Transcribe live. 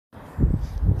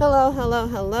Hello, hello,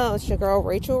 hello. It's your girl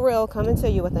Rachel Real coming to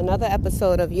you with another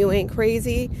episode of You Ain't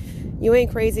Crazy. You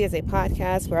Ain't Crazy is a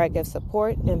podcast where I give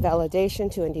support and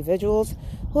validation to individuals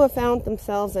who have found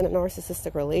themselves in a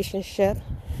narcissistic relationship,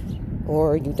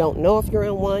 or you don't know if you're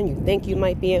in one, you think you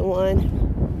might be in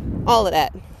one, all of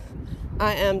that.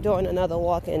 I am doing another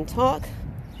walk-in talk.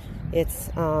 It's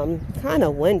kind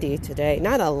of windy today.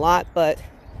 Not a lot, but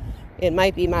it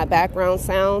might be my background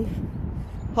sound.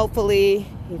 Hopefully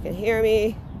you can hear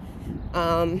me.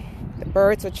 The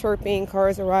birds are chirping,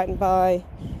 cars are riding by,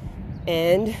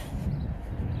 and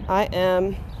I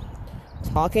am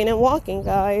talking and walking,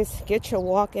 guys. Get your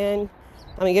walk on,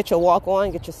 get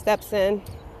your steps in,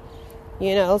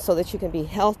 so that you can be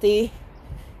healthy,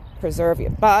 preserve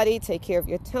your body, take care of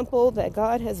your temple that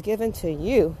God has given to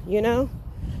you,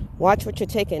 Watch what you're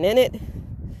taking in it.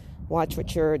 Watch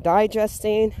what you're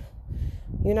digesting.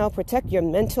 Protect your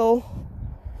mental,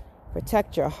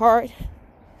 protect your heart,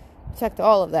 protect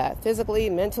all of that, physically,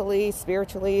 mentally,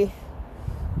 spiritually,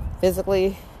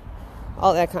 physically,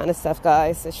 all that kind of stuff,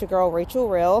 guys. It's your girl, Rachel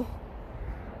Real,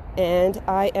 and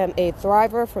I am a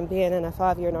thriver from being in a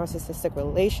 5-year narcissistic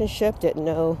relationship. Didn't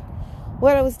know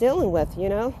what I was dealing with,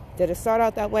 Did it start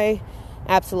out that way?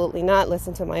 Absolutely not.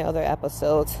 Listen to my other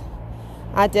episodes.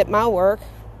 I did my work,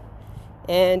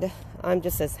 and I'm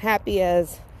just as happy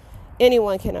as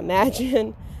anyone can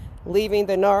imagine leaving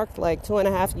the narc like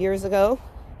 2.5 years ago.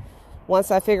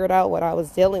 Once I figured out what I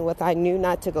was dealing with, I knew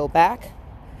not to go back.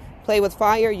 Play with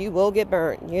fire, you will get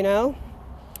burnt,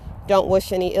 Don't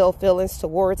wish any ill feelings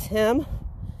towards him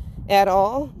at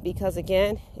all, because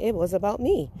again, it was about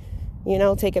me,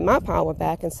 taking my power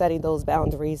back and setting those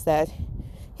boundaries that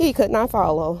he could not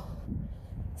follow.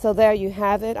 So there you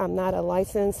have it. I'm not a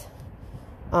licensed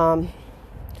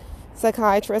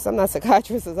psychiatrist. I'm not a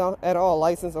psychiatrist at all,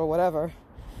 licensed or whatever.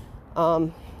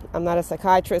 I'm not a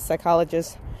psychiatrist,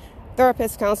 psychologist,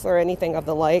 therapist, counselor, or anything of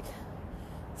the like.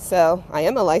 So I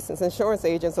am a licensed insurance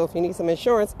agent. So if you need some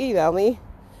insurance, email me,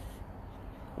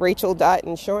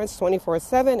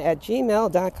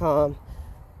 rachel.insurance247@gmail.com.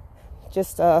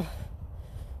 Just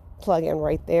plug in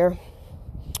right there.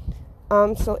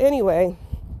 So anyway,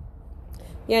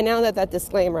 now that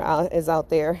disclaimer is out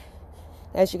there,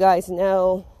 as you guys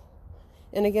know,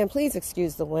 and again, please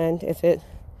excuse the wind. If it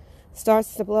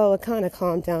starts to blow, it kind of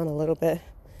calmed down a little bit,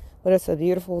 but it's a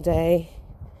beautiful day.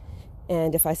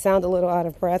 And if I sound a little out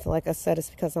of breath, like I said, it's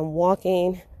because I'm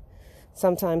walking,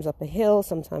 sometimes up a hill,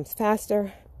 sometimes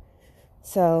faster.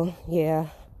 So yeah,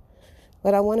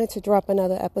 but I wanted to drop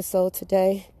another episode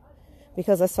today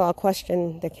because I saw a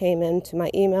question that came into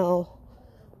my email,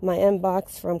 my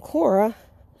inbox from Cora,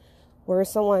 where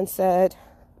someone said,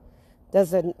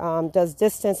 does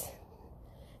distance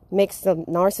makes the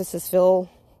narcissist feel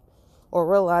or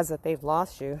realize that they've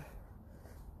lost you?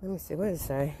 Let me see, what did it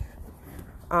say?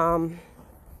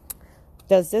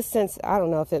 Does distance, I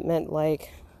don't know if it meant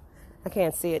like, I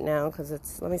can't see it now because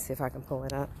let me see if I can pull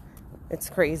it up. It's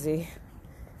crazy.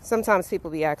 Sometimes people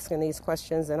be asking these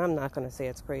questions and I'm not going to say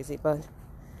it's crazy, but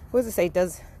what does it say?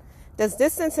 Does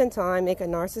distance and time make a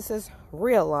narcissist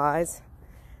realize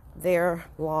their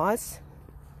loss?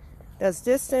 Does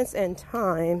distance and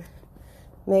time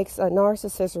makes a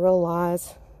narcissist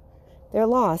realize their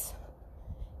loss?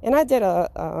 And I did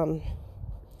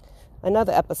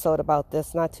another episode about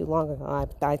this not too long ago.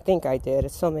 I think I did.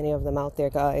 There's so many of them out there,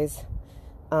 guys.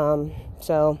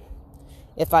 So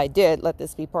if I did, let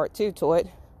this be part 2 to it,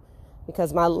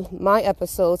 because my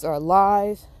episodes are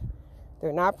live.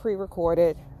 They're not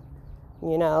pre-recorded.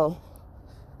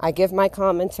 I give my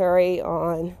commentary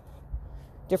on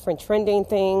different trending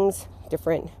things,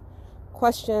 different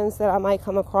questions that I might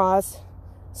come across,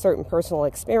 certain personal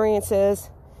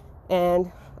experiences,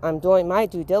 and I'm doing my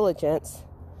due diligence,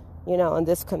 in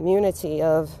this community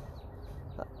of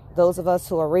those of us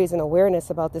who are raising awareness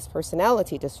about this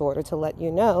personality disorder to let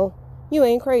you know you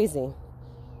ain't crazy.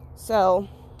 So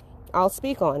I'll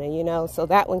speak on it, so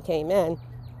that one came in.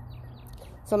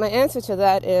 So my answer to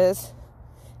that is,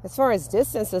 as far as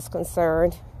distance is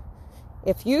concerned,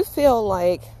 if you feel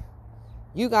like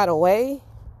you got away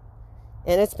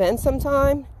and it's been some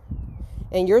time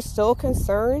and you're still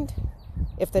concerned,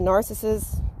 if the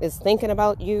narcissist is thinking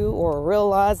about you or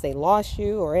realize they lost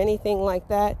you or anything like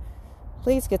that,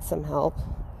 please get some help.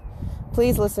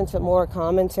 Please listen to more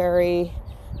commentary.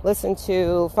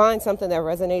 Find something that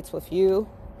resonates with you.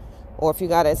 Or if you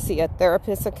got to see a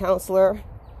therapist, a counselor,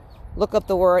 look up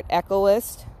the word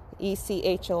echoist,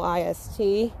 ECHOIST,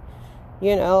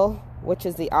 which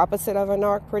is the opposite of a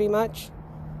narc pretty much.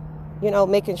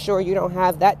 Making sure you don't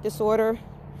have that disorder,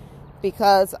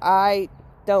 because I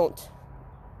don't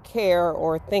care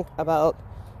or think about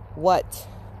what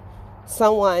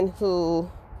someone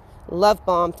who love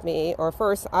bombed me or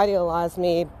first idealized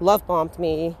me, love bombed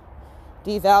me,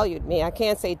 devalued me. I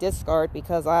can't say discard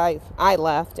because I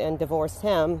left and divorced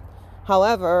him.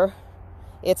 However,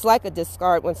 it's like a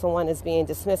discard when someone is being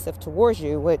dismissive towards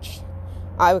you, which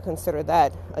I would consider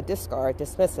that a discard,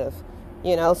 dismissive.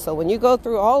 So when you go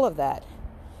through all of that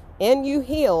and you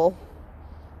heal,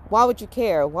 why would you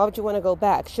care? Why would you want to go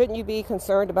back? Shouldn't you be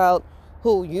concerned about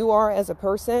who you are as a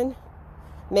person,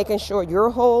 making sure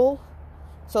you're whole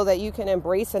so that you can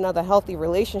embrace another healthy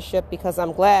relationship? Because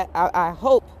I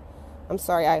hope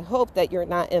that you're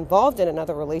not involved in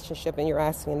another relationship and you're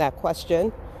asking that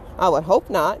question. I would hope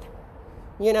not.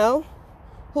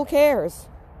 Who cares?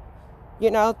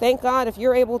 Thank God if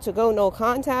you're able to go no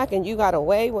contact and you got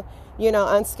away,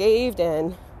 unscathed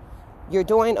and you're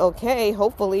doing okay,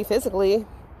 hopefully physically,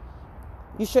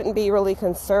 you shouldn't be really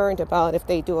concerned about if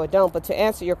they do or don't. But to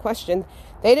answer your question,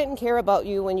 they didn't care about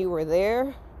you when you were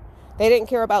there. They didn't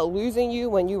care about losing you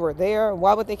when you were there.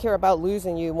 Why would they care about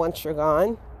losing you once you're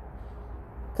gone?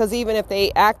 Because even if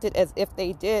they acted as if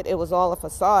they did, it was all a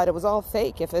facade. It was all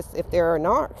fake if they're a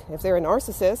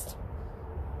narcissist.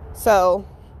 So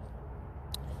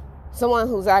someone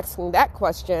who's asking that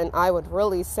question, I would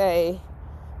really say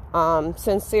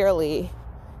sincerely,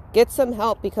 get some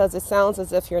help, because it sounds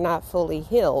as if you're not fully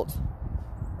healed.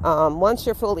 Once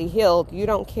you're fully healed, you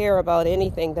don't care about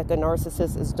anything that the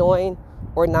narcissist is doing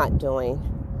or not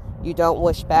doing. You don't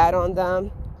wish bad on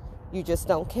them. You just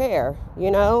don't care,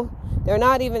 They're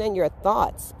not even in your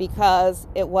thoughts because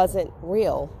it wasn't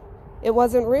real. It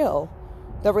wasn't real.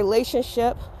 The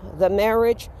relationship, the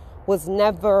marriage was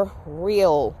never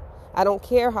real. I don't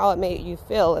care how it made you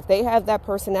feel. If they have that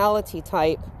personality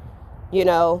type,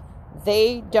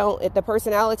 they don't, if the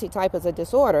personality type is a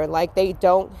disorder, like they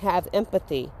don't have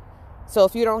empathy. So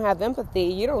if you don't have empathy,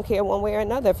 you don't care one way or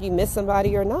another if you miss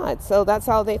somebody or not. So that's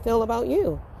how they feel about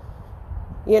you.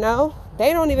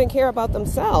 They don't even care about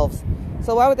themselves.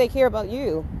 So why would they care about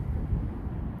you?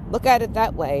 Look at it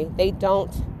that way. They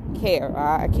don't care.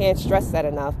 I can't stress that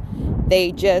enough.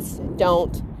 They just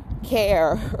don't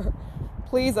care.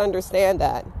 Please understand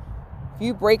that. If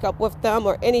you break up with them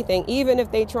or anything, even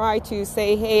if they try to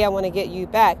say, hey, I want to get you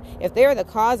back, if they're the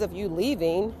cause of you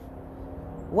leaving,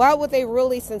 why would they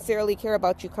really sincerely care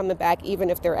about you coming back, even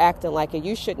if they're acting like it?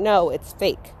 You should know it's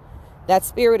fake. That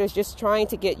spirit is just trying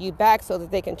to get you back so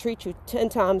that they can treat you 10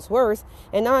 times worse.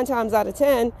 And 9 times out of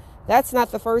 10, that's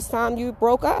not the first time you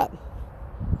broke up.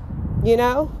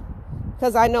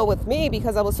 Because I know with me,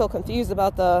 because I was so confused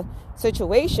about the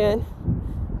situation,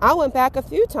 I went back a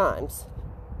few times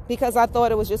because I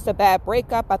thought it was just a bad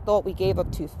breakup. I thought we gave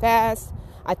up too fast.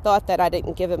 I thought that I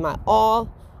didn't give it my all.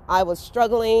 I was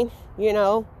struggling,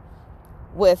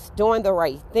 with doing the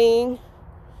right thing.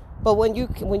 But when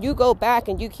you go back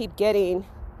and you keep getting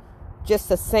just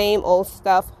the same old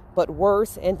stuff, but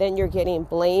worse, and then you're getting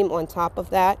blame on top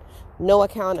of that, no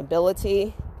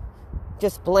accountability,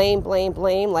 just blame,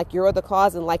 like you're the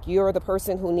cause and like you're the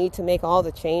person who need to make all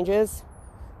the changes.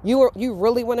 You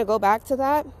really want to go back to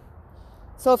that?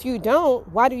 So if you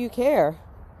don't, why do you care?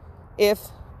 If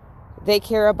they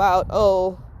care about,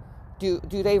 do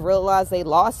they realize they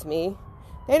lost me?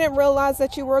 They didn't realize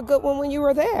that you were a good one when you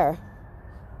were there.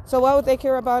 So why would they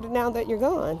care about it now that you're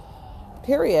gone?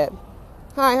 Period.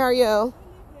 Hi, how are you?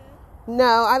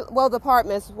 No, the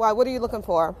apartments. Why? What are you looking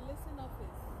for?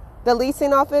 The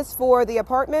leasing office for the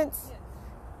apartments? Yes.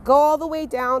 Go all the way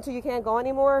down till you can't go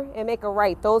anymore and make a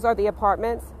right. Those are the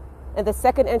apartments. And the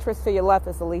second entrance to your left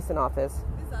is the leasing office.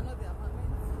 These are not the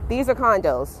apartments? These are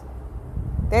condos.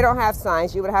 They don't have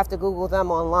signs. You would have to Google them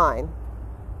online.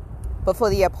 But for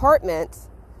the apartments,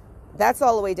 that's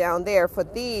all the way down there. For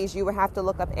these, you would have to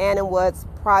look up Ann & Wood's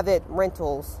private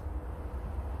rentals.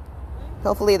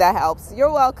 Hopefully that helps.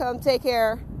 You're welcome. Take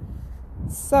care.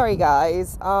 Sorry,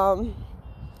 guys.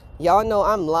 Y'all know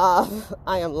I'm live.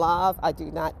 I am live. I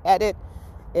do not edit.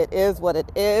 It is what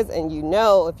it is. And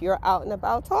if you're out and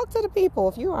about, talk to the people.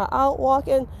 If you are out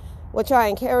walking, which I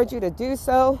encourage you to do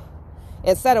so,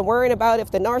 instead of worrying about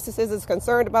if the narcissist is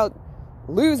concerned about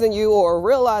losing you or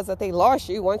realize that they lost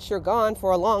you once you're gone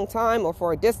for a long time or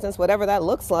for a distance, whatever that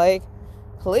looks like,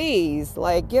 please,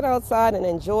 get outside and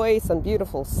enjoy some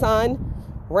beautiful sun,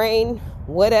 rain,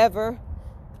 whatever,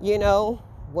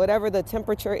 whatever the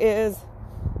temperature is,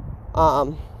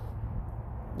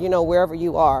 wherever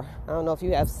you are. I don't know if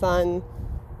you have sun,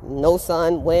 no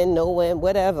sun, wind, no wind,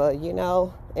 whatever,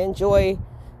 enjoy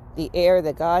the air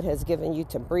that God has given you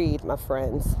to breathe, my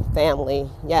friends, family.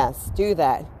 Yes, do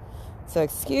that. So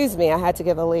excuse me, I had to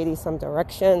give a lady some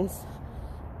directions.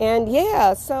 And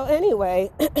so anyway,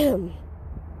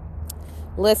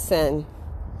 Listen,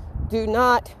 do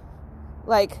not,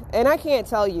 and I can't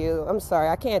tell you, I'm sorry,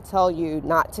 I can't tell you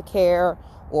not to care,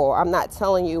 or I'm not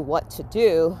telling you what to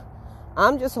do.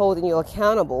 I'm just holding you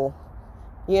accountable,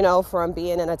 from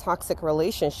being in a toxic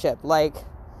relationship. Why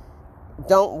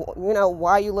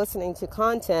are you listening to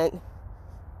content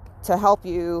to help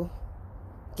you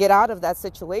get out of that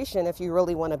situation if you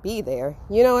really want to be there?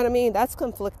 You know what I mean? That's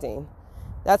conflicting.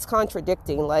 That's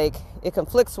contradicting. It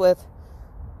conflicts with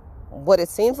what it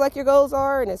seems like your goals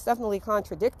are, and it's definitely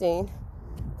contradicting,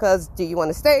 because do you want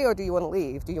to stay or do you want to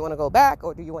leave? Do you want to go back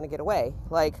or do you want to get away?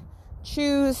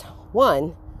 Choose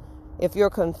one. If you're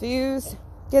confused,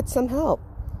 get some help.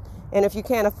 And if you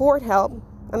can't afford help,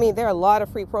 there are a lot of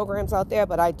free programs out there,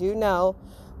 but I do know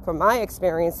from my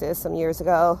experiences some years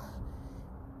ago,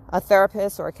 a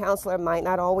therapist or a counselor might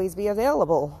not always be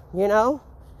available,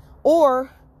 or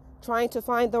trying to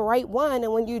find the right one.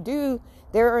 And when you do,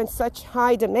 they're in such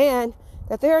high demand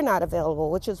that they're not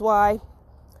available, which is why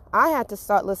I had to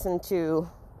start listening to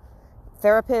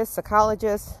therapists,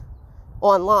 psychologists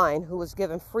online who was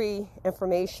giving free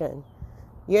information,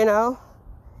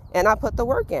 and I put the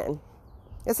work in.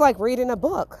 It's like reading a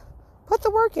book. Put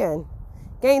the work in.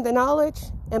 Gain the knowledge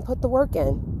and put the work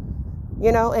in.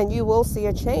 And you will see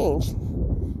a change.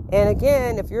 And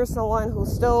again, if you're someone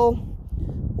who's still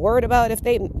worried about if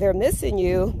they're missing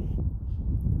you,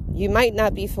 you might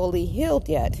not be fully healed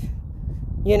yet.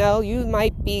 You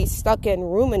might be stuck in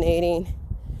ruminating,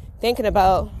 thinking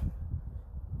about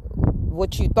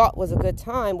what you thought was a good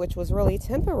time, which was really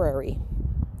temporary.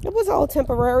 It was all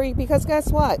temporary, because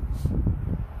guess what?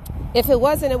 If it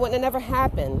wasn't, it wouldn't have never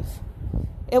happened.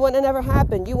 It wouldn't have never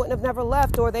happened. You wouldn't have never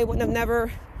left, or they wouldn't have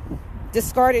never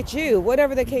discarded you,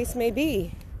 whatever the case may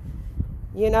be.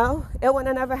 It wouldn't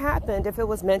have never happened if it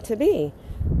was meant to be.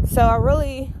 So I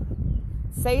really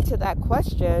say to that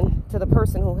question, to the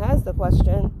person who has the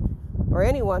question, or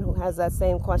anyone who has that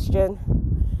same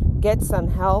question, get some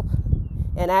help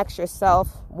and ask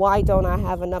yourself, why don't I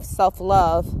have enough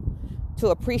self-love to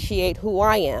appreciate who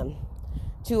I am,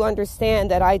 to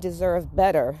understand that I deserve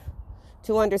better,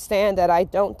 to understand that I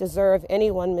don't deserve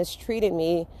anyone mistreating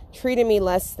me, treating me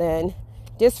less than,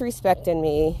 disrespecting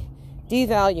me,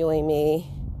 devaluing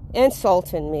me,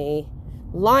 insulting me,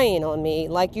 lying on me,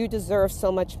 like you deserve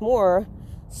so much more.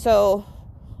 So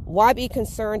why be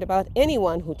concerned about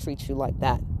anyone who treats you like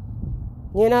that?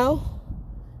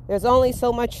 There's only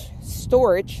so much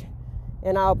storage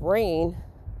in our brain,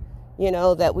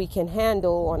 that we can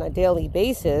handle on a daily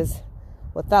basis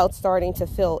without starting to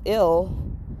feel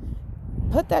ill.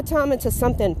 Put that time into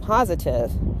something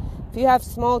positive. If you have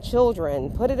small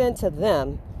children, put it into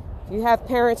them. If you have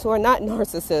parents who are not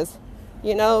narcissists,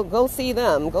 go see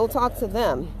them, go talk to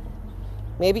them.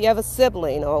 Maybe you have a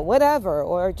sibling or whatever,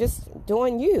 or just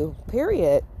doing you,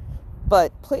 period.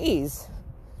 But please,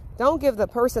 don't give the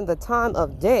person the time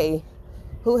of day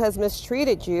who has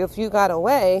mistreated you if you got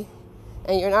away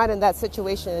and you're not in that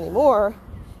situation anymore,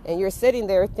 and you're sitting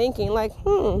there thinking I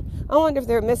wonder if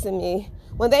they're missing me,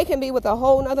 when they can be with a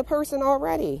whole nother person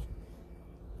already.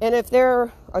 And if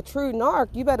they're a true narc,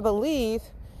 you better believe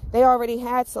they already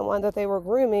had someone that they were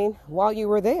grooming while you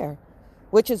were there,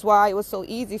 which is why it was so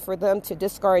easy for them to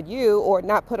discard you or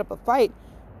not put up a fight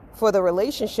for the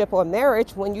relationship or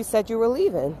marriage when you said you were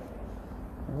leaving.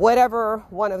 Whatever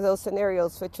one of those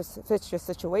scenarios fits your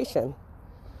situation.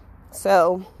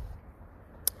 So,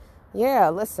 yeah,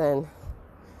 listen,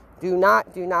 do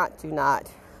not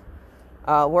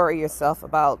worry yourself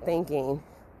about thinking,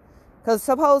 because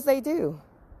suppose they do.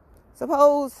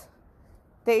 Suppose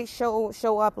they show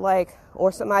up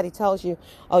or somebody tells you,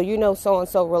 oh,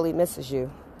 so-and-so really misses you.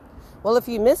 Well, if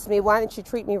you miss me, why didn't you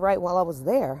treat me right while I was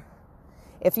there?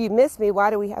 If you miss me, why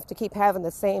do we have to keep having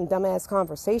the same dumbass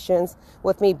conversations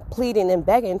with me pleading and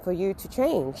begging for you to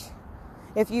change?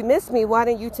 If you miss me, why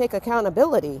didn't you take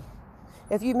accountability?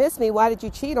 If you miss me, why did you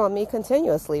cheat on me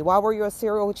continuously? Why were you a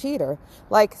serial cheater?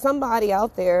 Somebody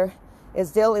out there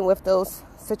is dealing with those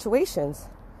situations.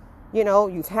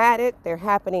 You've had it. They're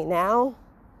happening now.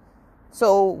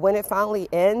 So when it finally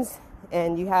ends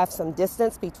and you have some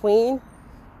distance between,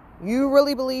 you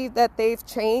really believe that they've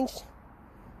changed?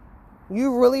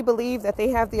 You really believe that they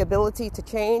have the ability to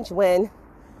change when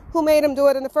who made them do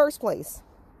it in the first place?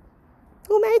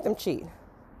 Who made them cheat?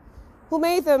 Who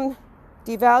made them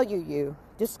devalue you,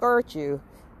 discourage you,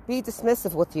 be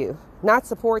dismissive with you, not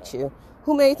support you?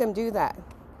 Who made them do that?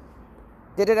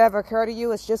 Did it ever occur to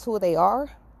you it's just who they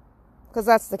are? Because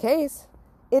that's the case.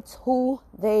 It's who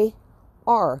they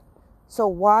are. So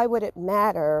why would it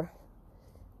matter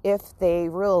if they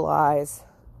realize,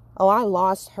 oh, I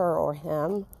lost her or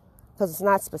him, because it's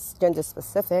not gender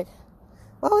specific.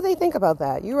 What would they think about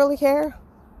that? You really care?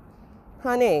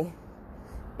 Honey,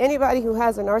 anybody who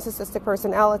has a narcissistic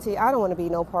personality, I don't want to be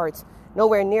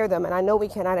nowhere near them. And I know we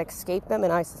cannot escape them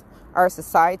in our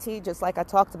society, just like I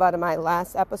talked about in my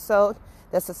last episode,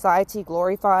 that society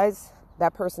glorifies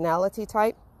that personality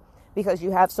type because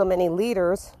you have so many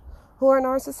leaders who are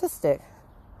narcissistic.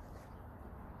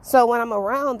 So when I'm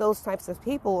around those types of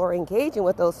people or engaging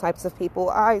with those types of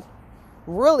people, I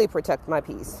really protect my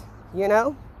peace, you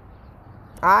know?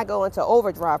 I go into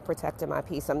overdrive protecting my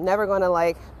peace. I'm never going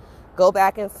to go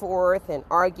back and forth and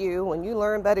argue. When you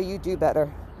learn better, you do better.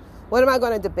 What am I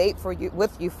going to debate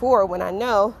with you for when I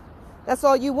know that's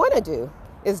all you want to do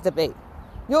is debate?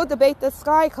 You'll debate the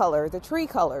sky color, the tree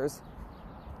colors.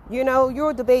 You know,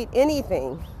 you'll debate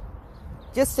anything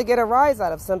just to get a rise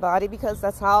out of somebody because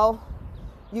that's how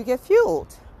you get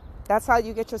fueled. That's how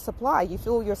you get your supply. You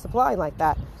fuel your supply like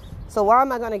that. So why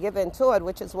am I going to give into it?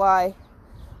 Which is why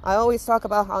I always talk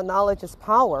about how knowledge is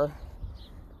power.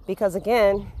 Because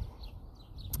again,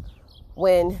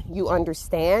 when you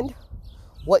understand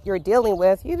what you're dealing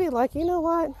with, you be like, you know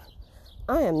what?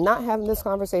 I am not having this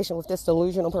conversation with this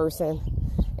delusional person.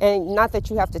 And not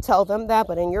that you have to tell them that,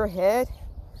 but in your head,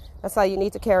 that's how you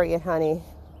need to carry it, honey.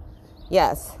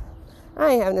 Yes,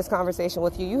 I ain't having this conversation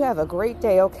with you. You have a great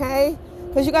day, okay?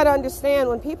 Because you got to understand,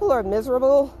 when people are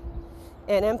miserable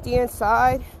and empty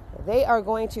inside, they are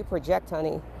going to project,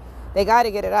 honey. They got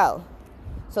to get it out.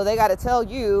 So they got to tell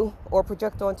you or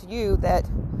project onto you that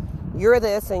you're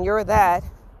this and you're that.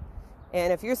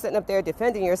 And if you're sitting up there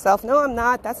defending yourself, no, I'm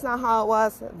not. That's not how it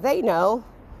was. They know.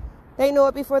 They know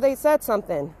it before they said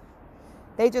something.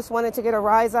 They just wanted to get a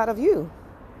rise out of you.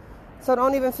 So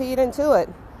don't even feed into it.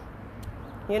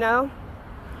 You know?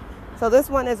 So this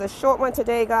one is a short one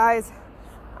today, guys.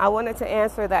 I wanted to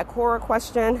answer that Quora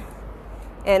question.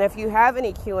 And if you have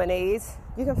any Q&As,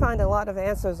 you can find a lot of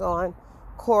answers on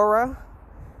Quora,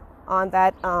 on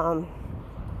that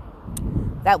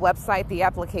website, the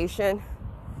application,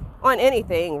 on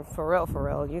anything, for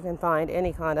real. You can find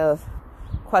any kind of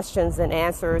questions and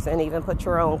answers and even put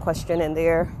your own question in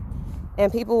there.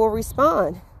 And people will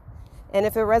respond. And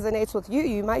if it resonates with you,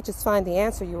 you might just find the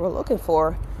answer you were looking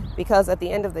for. Because at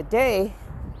the end of the day,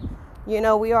 you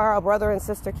know, we are a brother and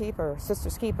sister's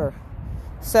keeper.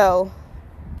 So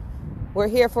we're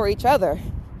here for each other.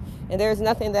 And there's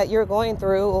nothing that you're going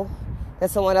through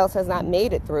that someone else has not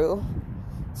made it through.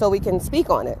 So we can speak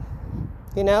on it,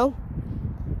 you know?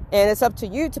 And it's up to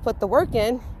you to put the work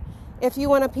in if you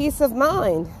want a peace of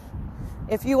mind,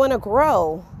 if you want to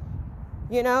grow,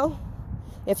 you know?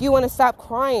 If you want to stop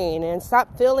crying and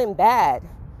stop feeling bad,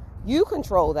 you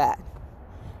control that.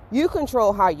 You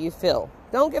control how you feel.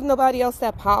 Don't give nobody else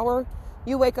that power.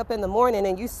 You wake up in the morning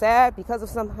and you sad because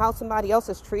of how somebody else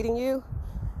is treating you.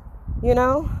 You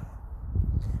know?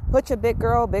 Put your big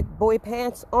girl, big boy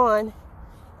pants on.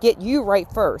 Get you right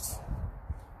first.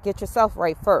 Get yourself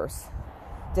right first.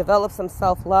 Develop some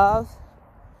self-love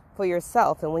for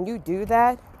yourself. And when you do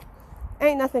that,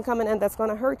 ain't nothing coming in that's going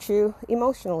to hurt you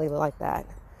emotionally like that.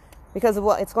 Because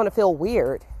it's going to feel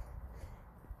weird.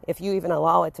 If you even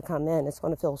allow it to come in, it's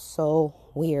going to feel so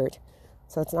weird.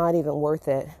 So it's not even worth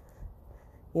it.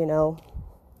 You know,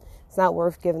 it's not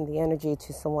worth giving the energy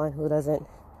to someone who doesn't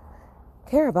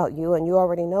care about you and you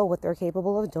already know what they're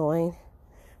capable of doing.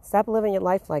 Stop living your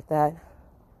life like that.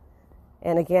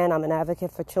 And again, I'm an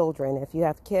advocate for children. If you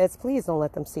have kids, please don't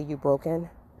let them see you broken.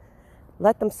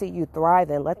 Let them see you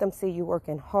thriving. Let them see you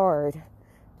working hard.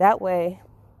 That way,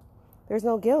 there's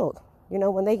no guilt. You know,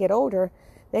 when they get older,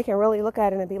 they can really look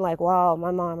at it and be like, wow,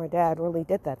 my mom or dad really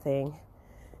did that thing.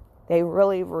 They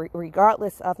really,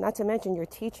 regardless of, not to mention, you're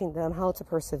teaching them how to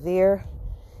persevere.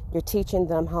 You're teaching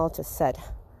them how to set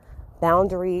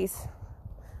boundaries,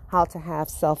 how to have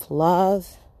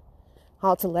self-love,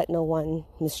 how to let no one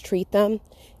mistreat them.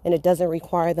 And it doesn't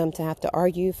require them to have to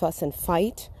argue, fuss, and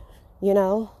fight, you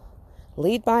know.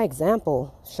 Lead by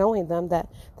example, showing them that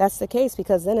that's the case,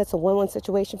 because then it's a win-win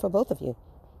situation for both of you.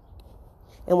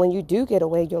 And when you do get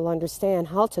away, you'll understand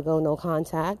how to go no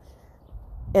contact.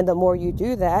 And the more you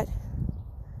do that,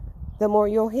 the more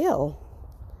you'll heal.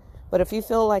 But if you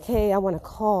feel like, hey, I want to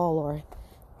call, or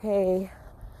hey,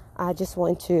 I just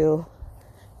want to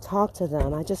talk to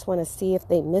them, I just want to see if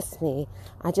they miss me,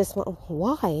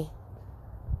 why?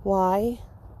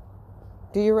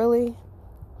 Do you really?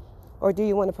 Or do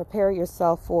you want to prepare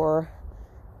yourself for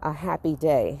a happy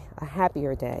day, a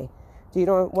happier day? Do you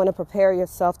don't want to prepare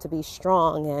yourself to be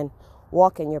strong and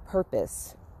walk in your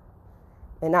purpose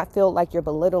and not feel like you're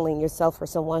belittling yourself for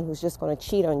someone who's just going to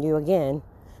cheat on you again,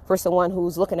 for someone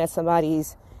who's looking at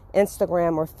somebody's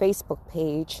Instagram or Facebook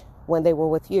page when they were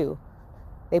with you?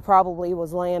 They probably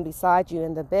was laying beside you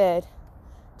in the bed,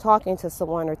 talking to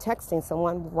someone or texting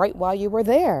someone right while you were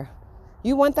there.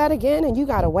 You want that again and you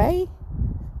got away?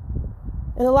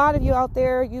 And a lot of you out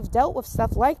there, you've dealt with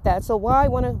stuff like that. So why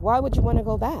would you want to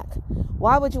go back?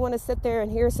 Why would you want to sit there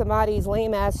and hear somebody's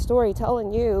lame ass story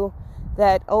telling you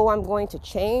that, oh, I'm going to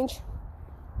change?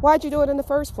 Why'd you do it in the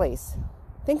first place?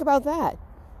 Think about that.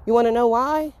 You want to know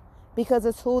why? Because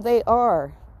it's who they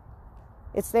are.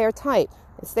 It's their type.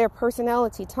 It's their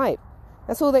personality type.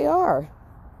 That's who they are.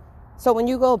 So when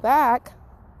you go back,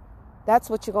 that's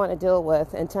what you're going to deal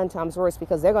with, and 10 times worse,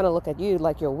 because they're going to look at you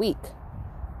like you're weak.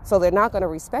 So they're not going to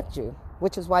respect you,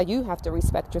 which is why you have to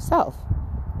respect yourself.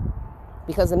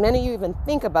 Because the minute you even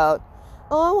think about,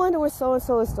 oh, I wonder what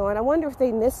so-and-so is doing. I wonder if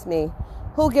they miss me.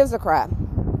 Who gives a crap?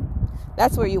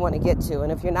 That's where you want to get to.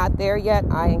 And if you're not there yet,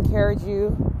 I encourage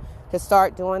you to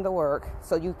start doing the work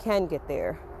so you can get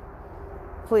there.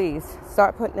 Please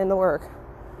start putting in the work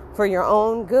for your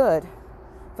own good,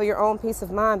 for your own peace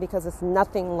of mind, because it's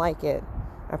nothing like it.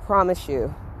 I promise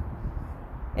you.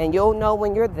 And you'll know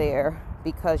when you're there,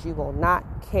 because you will not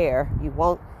care. You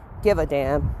won't give a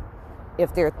damn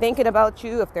if they're thinking about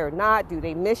you, if they're not. Do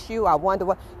they miss you? I wonder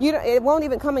what. It won't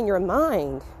even come in your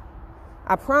mind.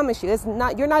 I promise you,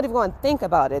 you're not even going to think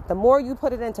about it. The more you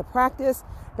put it into practice,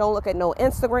 don't look at no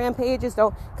Instagram pages,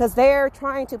 because they're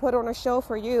trying to put on a show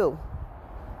for you.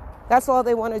 That's all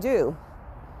they want to do.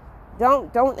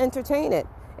 Don't entertain it.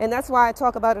 And that's why I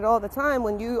talk about it all the time.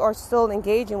 When you are still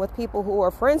engaging with people who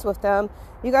are friends with them,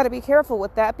 you got to be careful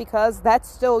with that, because that's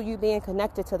still you being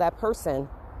connected to that person.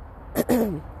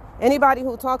 Anybody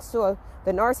who talks to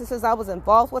the narcissist I was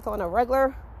involved with on a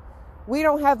regular, we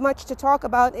don't have much to talk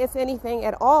about, if anything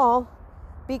at all,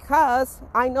 because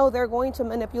I know they're going to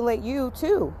manipulate you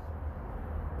too,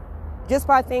 just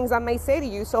by things I may say to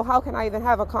you. So how can I even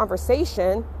have a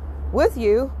conversation with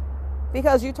you?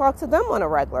 Because you talk to them on a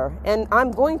regular, and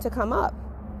I'm going to come up,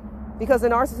 because the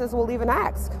narcissist will even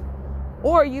ask.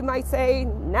 Or you might say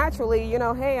naturally,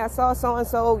 hey, I saw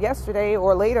so-and-so yesterday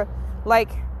or later.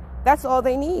 Like, that's all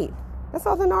they need. That's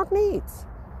all the narc needs.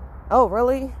 Oh,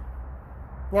 really?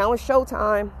 Now it's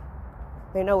showtime.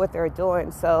 They know what they're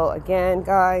doing. So again,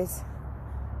 guys,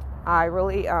 I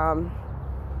really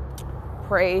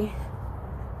pray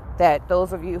that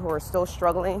those of you who are still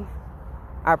struggling,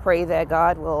 I pray that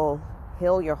God will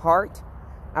heal your heart.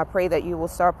 I pray that you will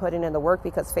start putting in the work,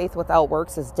 because faith without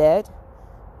works is dead.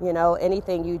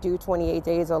 Anything you do 28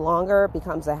 days or longer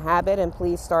becomes a habit, and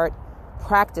please start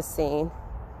practicing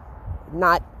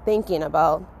not thinking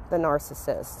about the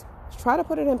narcissist. Try to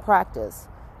put it in practice.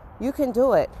 You can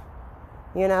do it,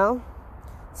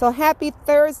 So happy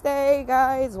Thursday,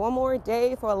 guys. One more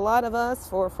day for a lot of us,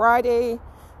 for Friday,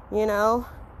 the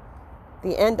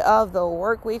end of the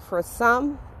work week for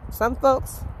some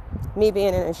folks. Me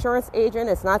being an insurance agent,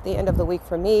 it's not the end of the week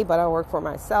for me, but I work for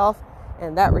myself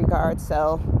in that regard.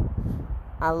 So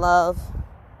I love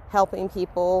helping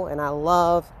people, and I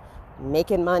love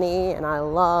making money, and I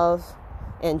love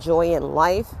enjoying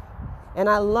life, and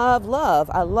I love love.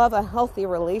 I love a healthy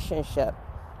relationship,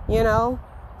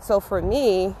 So for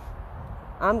me,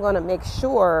 I'm going to make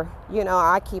sure,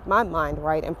 I keep my mind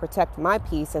right and protect my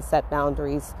peace and set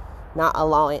boundaries, not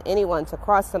allowing anyone to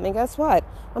cross them. And guess what?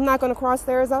 I'm not going to cross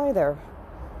theirs either.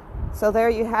 So there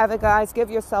you have it, guys. Give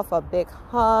yourself a big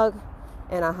hug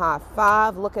and a high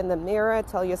five. Look in the mirror.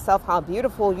 Tell yourself how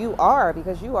beautiful you are,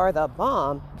 because you are the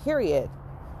bomb. Period.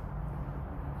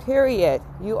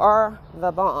 You are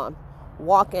the bomb.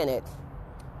 Walk in it.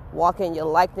 Walk in your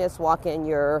likeness. Walk in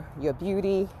your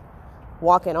beauty.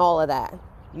 Walk in all of that.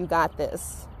 You got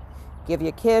this. Give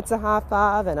your kids a high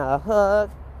five and a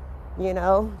hug. Let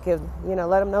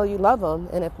them know you love them.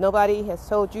 And if nobody has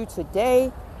told you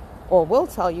today, or will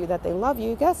tell you that they love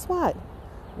you, guess what?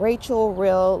 Rachel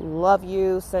Real, love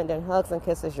you. Sending hugs and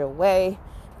kisses your way.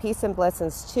 Peace and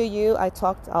blessings to you.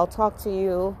 I'll talk to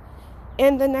you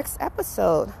in the next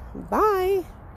episode. Bye.